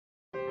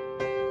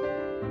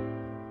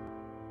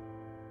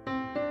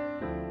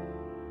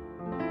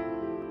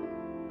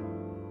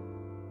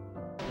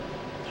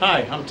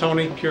Hi, I'm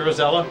Tony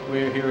Purizella.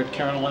 We're here at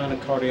Carolina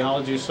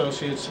Cardiology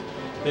Associates.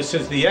 This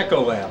is the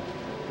Echo Lab.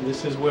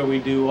 This is where we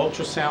do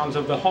ultrasounds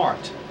of the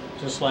heart,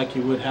 just like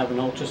you would have an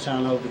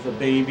ultrasound of the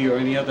baby or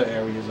any other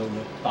areas of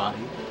the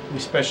body. We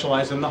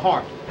specialize in the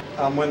heart.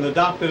 When the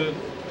doctor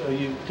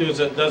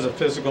does a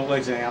physical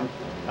exam,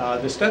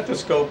 the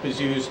stethoscope is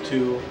used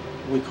to,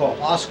 we call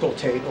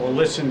auscultate, or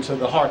listen to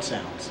the heart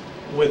sounds.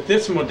 With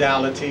this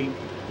modality,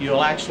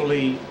 you'll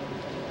actually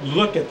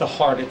look at the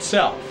heart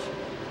itself,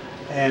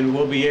 and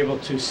we'll be able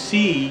to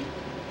see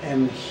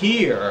and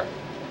hear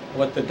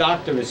what the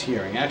doctor is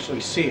hearing, actually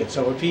see it.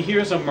 So if he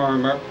hears a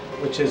murmur,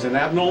 which is an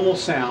abnormal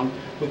sound,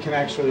 we can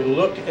actually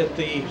look at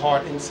the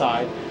heart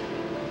inside.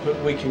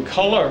 We can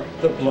color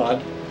the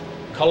blood,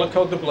 color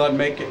code the blood,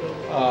 make it,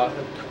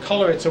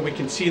 color it so we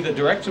can see the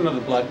direction of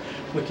the blood.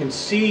 We can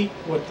see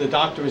what the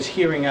doctor is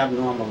hearing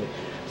abnormally.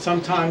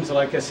 Sometimes,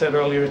 like I said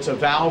earlier, it's a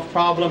valve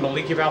problem, a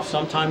leaky valve.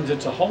 Sometimes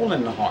it's a hole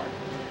in the heart,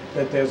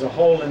 that there's a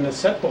hole in the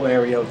septal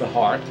area of the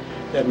heart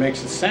that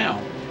makes a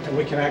sound, and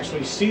we can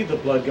actually see the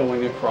blood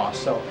going across.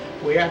 So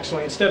we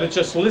actually, instead of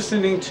just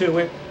listening to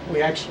it,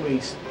 we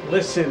actually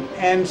listen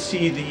and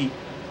see the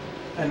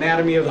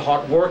anatomy of the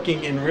heart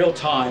working in real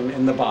time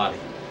in the body.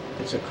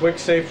 It's a quick,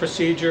 safe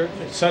procedure.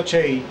 It's such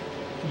a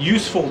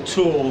useful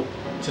tool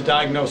to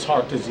diagnose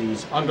heart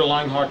disease,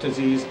 underlying heart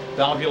disease,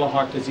 valvular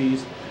heart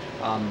disease,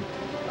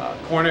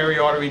 coronary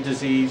artery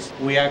disease.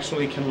 We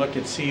actually can look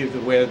and see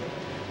where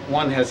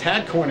one has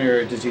had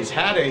coronary disease,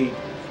 had a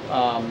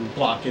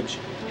blockage,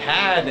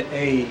 had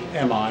a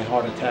MI,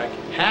 heart attack,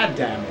 had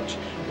damage.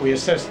 We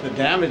assess the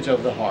damage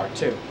of the heart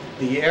too,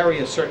 the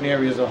area, certain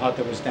areas of the heart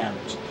that was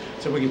damaged.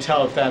 So we can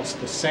tell if that's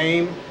the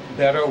same,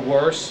 better,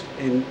 worse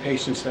in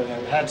patients that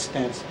have had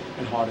stents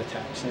and heart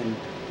attacks and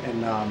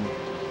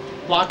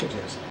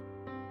blockages.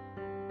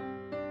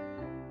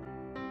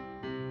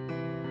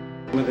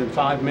 Within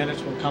 5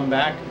 minutes we'll come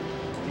back.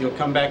 You'll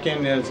come back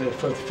in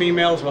for the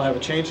females, we'll have a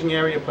changing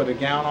area, put a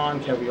gown on,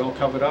 have you all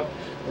covered up,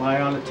 lie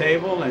on the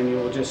table, and you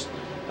will just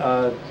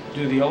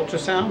do the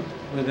ultrasound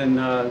within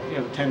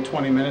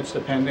 10-20 minutes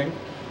depending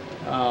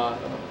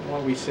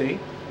what we see,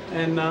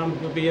 and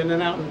you'll be in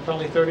and out in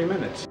probably 30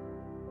 minutes.